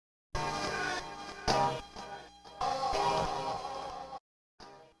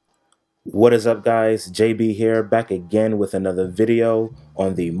What is up, guys? JB here, back again with another video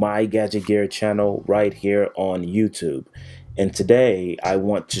on the My Gadget Gear channel right here on YouTube. And today I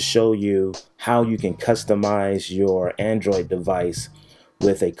want to show you how you can customize your Android device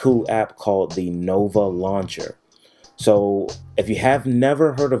with a cool app called the Nova Launcher. So if you have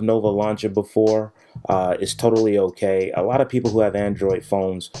never heard of Nova Launcher before, it's totally okay. A lot of people who have Android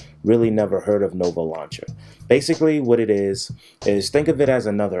phones really never heard of Nova Launcher. Basically what it is think of it as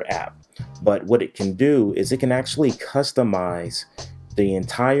another app. But what it can do is it can actually customize the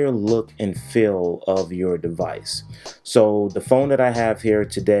entire look and feel of your device. So the phone that I have here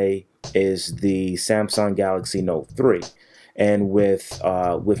today is the Samsung Galaxy Note 3. And with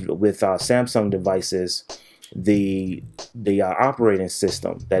Samsung devices, the operating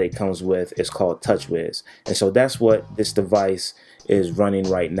system that it comes with is called TouchWiz, and so that's what this device is running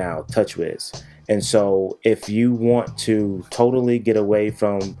right now, TouchWiz. And so if you want to totally get away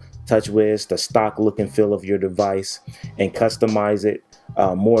from TouchWiz, the stock look and feel of your device, and customize it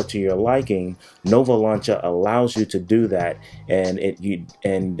more to your liking, Nova Launcher allows you to do that. And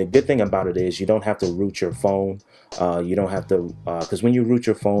the good thing about it is you don't have to root your phone. You don't have to, because when you root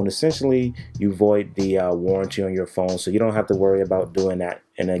your phone, essentially you void the warranty on your phone, so you don't have to worry about doing that.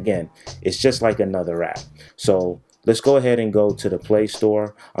 And again, it's just like another app. So let's go ahead and go to the Play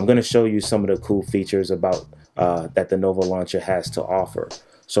Store. I'm going to show you some of the cool features about that the Nova Launcher has to offer.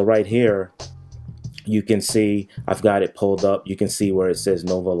 So right here, you can see I've got it pulled up. You can see where it says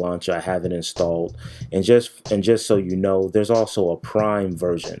Nova Launcher. I have it installed. And just so you know, there's also a Prime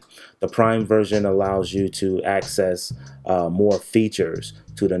version. The Prime version allows you to access more features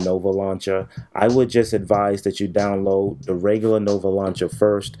to the Nova Launcher. I would just advise that you download the regular Nova Launcher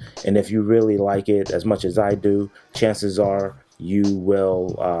first. And if you really like it as much as I do, chances are you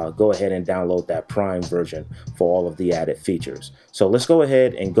will go ahead and download that Prime version for all of the added features. So let's go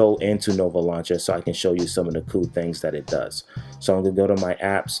ahead and go into Nova Launcher so I can show you some of the cool things that it does. So I'm going to go to my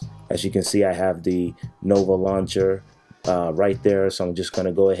apps. As you can see, I have the Nova Launcher right there. So I'm just going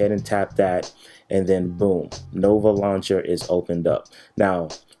to go ahead and tap that, and then boom, Nova Launcher is opened up. Now,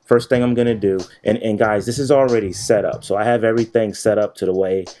 first thing I'm going to do, and guys, this is already set up. So I have everything set up to the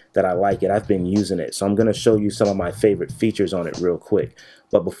way that I like it. I've been using it. So I'm going to show you some of my favorite features on it real quick.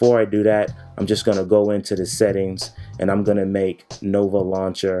 But before I do that, I'm just going to go into the settings, and I'm going to make Nova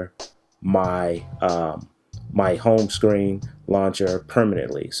Launcher my, my home screen launcher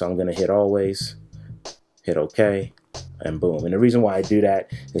permanently. So I'm going to hit always, hit OK, and boom. And the reason why I do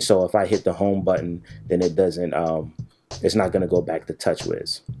that is so if I hit the home button, then it doesn't, it's not going to go back to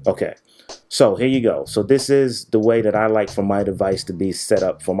TouchWiz. Okay, so here you go. So this is the way that I like for my device to be set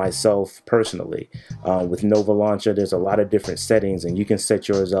up for myself personally. With Nova Launcher, there's a lot of different settings, and you can set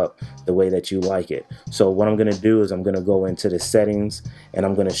yours up the way that you like it. So what I'm going to do is I'm going to go into the settings, and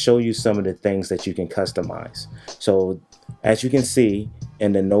I'm going to show you some of the things that you can customize. So as you can see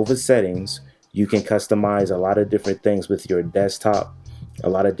in the Nova settings, you can customize a lot of different things with your desktop, a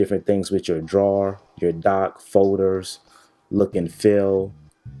lot of different things with your drawer, your dock, folders, look and feel,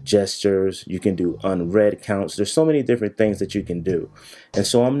 gestures. You can do unread counts. There's so many different things that you can do. And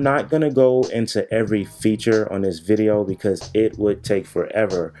so I'm not going to go into every feature on this video because it would take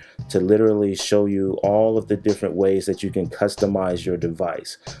forever to literally show you all of the different ways that you can customize your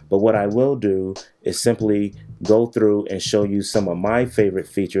device. But what I will do is simply go through and show you some of my favorite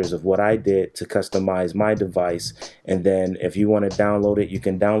features of what I did to customize my device. And then if you want to download it, you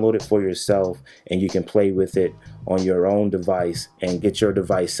can download it for yourself, and you can play with it on your own device and get your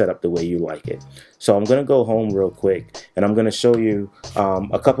device set up the way you like it. So I'm going to go home real quick, and I'm going to show you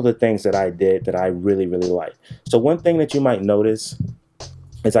a couple of things that I did that I really like. So one thing that you might notice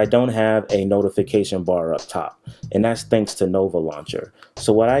is I don't have a notification bar up top, and that's thanks to Nova Launcher.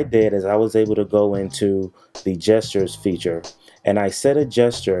 So what I did is I was able to go into the gestures feature, and I set a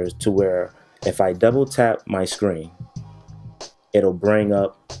gesture to where if I double tap my screen, it'll bring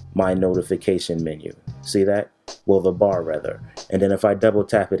up my notification menu. See that? Well, the bar rather. And then if I double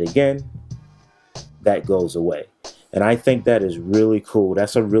tap it again, that goes away. And I think that is really cool.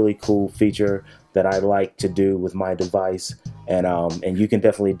 That's a really cool feature that I like to do with my device. And you can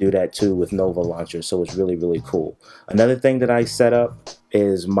definitely do that too with Nova Launcher. So it's really cool. Another thing that I set up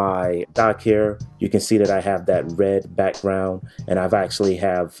is my dock here. You can see that I have that red background, and I actually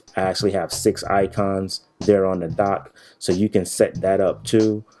have 6 icons there on the dock. So you can set that up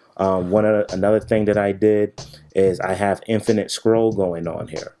too. Another thing that I did is I have infinite scroll going on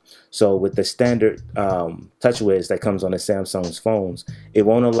here. So with the standard TouchWiz that comes on the Samsung's phones, it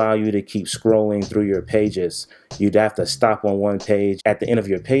won't allow you to keep scrolling through your pages. You'd have to stop on one page, at the end of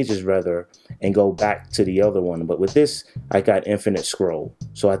your pages rather, and go back to the other one. But with this, I got infinite scroll.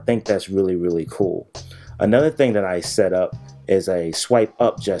 So I think that's really, really cool. Another thing that I set up is a swipe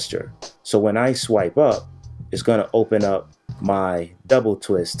up gesture. So when I swipe up, it's going to open up my Double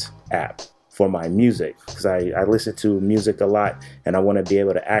Twist app for my music, because I listen to music a lot and I want to be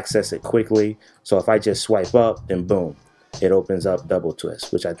able to access it quickly. So if I just swipe up, then boom, it opens up Double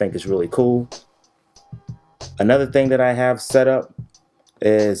Twist, which I think is really cool. Another thing that I have set up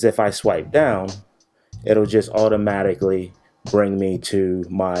is if I swipe down, it'll just automatically bring me to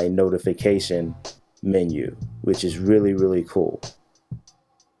my notification menu, which is really, really cool.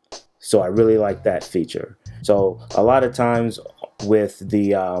 So I really like that feature. So a lot of times with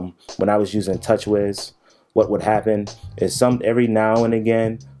the when I was using TouchWiz, what would happen is every now and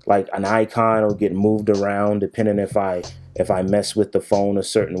again, like an icon will get moved around depending if I mess with the phone a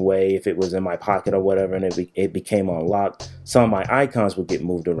certain way, if it was in my pocket or whatever, and it became unlocked, some of my icons would get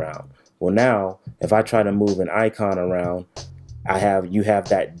moved around. Well, now if I try to move an icon around, you have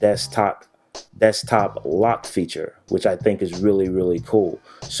that desktop lock feature, which I think is really, really cool.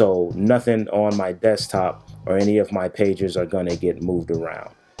 So nothing on my desktop or any of my pages are going to get moved around.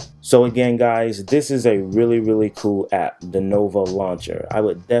 So again, guys, this is a really, really cool app, the Nova Launcher. I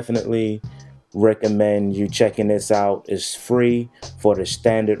would definitely recommend you checking this out. It's free for the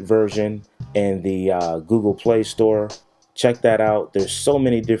standard version in the Google Play Store. Check that out. There's so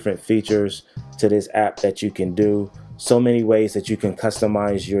many different features to this app that you can do. So many ways that you can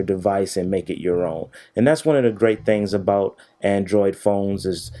customize your device and make it your own. And that's one of the great things about Android phones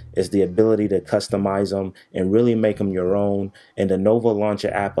is the ability to customize them and really make them your own. And the Nova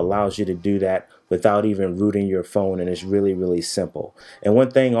Launcher app allows you to do that without even rooting your phone, and it's really, really simple. And one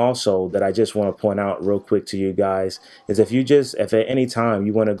thing also that I just want to point out real quick to you guys is if at any time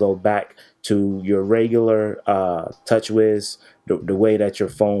you want to go back to your regular TouchWiz, the way that your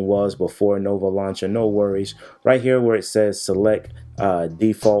phone was before Nova Launcher, no worries. Right here where it says select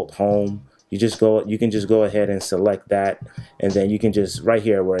default home, you can just go ahead and select that, and then you can just right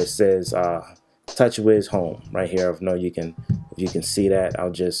here where it says TouchWiz home right here. If you can see that,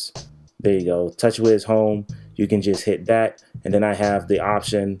 there you go, TouchWiz home. You can just hit that, and then I have the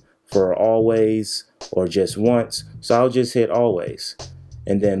option for always or just once. So I'll just hit always,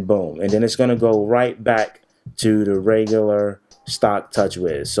 and then boom, and then it's gonna go right back to the regular stock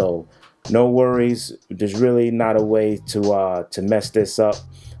TouchWiz. So no worries, there's really not a way to mess this up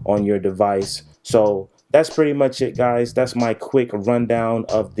on your device. So that's pretty much it, guys. That's my quick rundown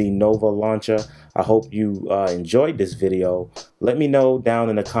of the Nova Launcher. I hope you enjoyed this video. Let me know down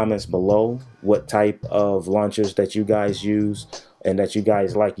in the comments below what type of launchers that you guys use and that you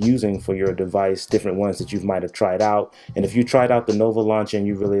guys like using for your device, different ones that you might have tried out. And if you tried out the Nova Launcher and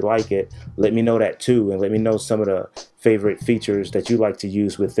you really like it, let me know that too, and let me know some of the favorite features that you like to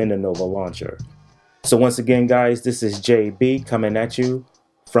use within the Nova Launcher. So once again, guys, this is JB coming at you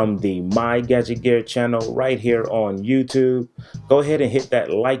from the My Gadget Gear channel right here on YouTube. Go ahead and hit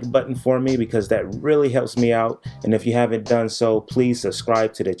that like button for me because that really helps me out. And if you haven't done so, please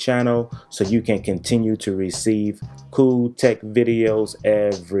subscribe to the channel so you can continue to receive cool tech videos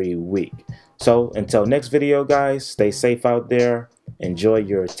every week. So until next video, guys, stay safe out there, enjoy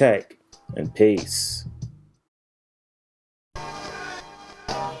your tech, and peace.